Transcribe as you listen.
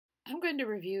I'm going to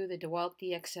review the DeWalt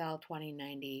DXL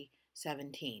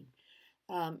 2090-17.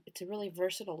 It's a really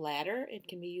versatile ladder. It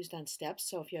can be used on steps,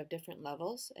 so if you have different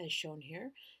levels, as shown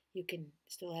here, you can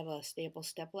still have a stable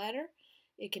step ladder.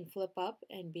 It can flip up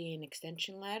and be an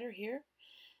extension ladder here,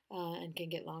 and can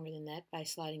get longer than that by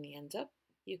sliding the ends up.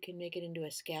 You can make it into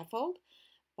a scaffold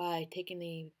by taking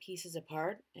the pieces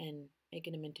apart and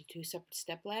making them into two separate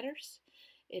step ladders.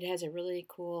 It has a really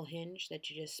cool hinge that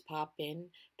you just pop in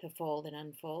to fold and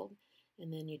unfold,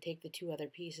 and then you take the two other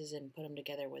pieces and put them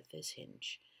together with this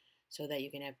hinge so that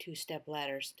you can have two step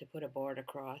ladders to put a board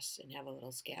across and have a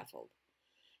little scaffold.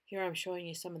 Here I'm showing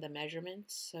you some of the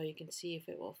measurements so you can see if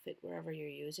it will fit wherever you're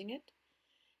using it.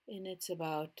 And it's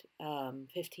about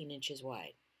 15 inches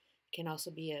wide. It can also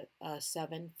be a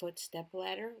 7-foot step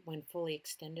ladder when fully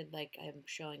extended like I'm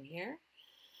showing here.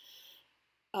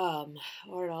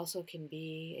 Or it also can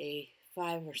be a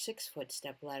 5 or 6-foot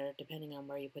step ladder depending on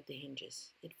where you put the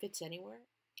hinges. It fits anywhere,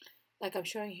 like I'm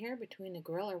showing here, between the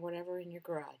grill or whatever in your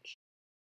garage.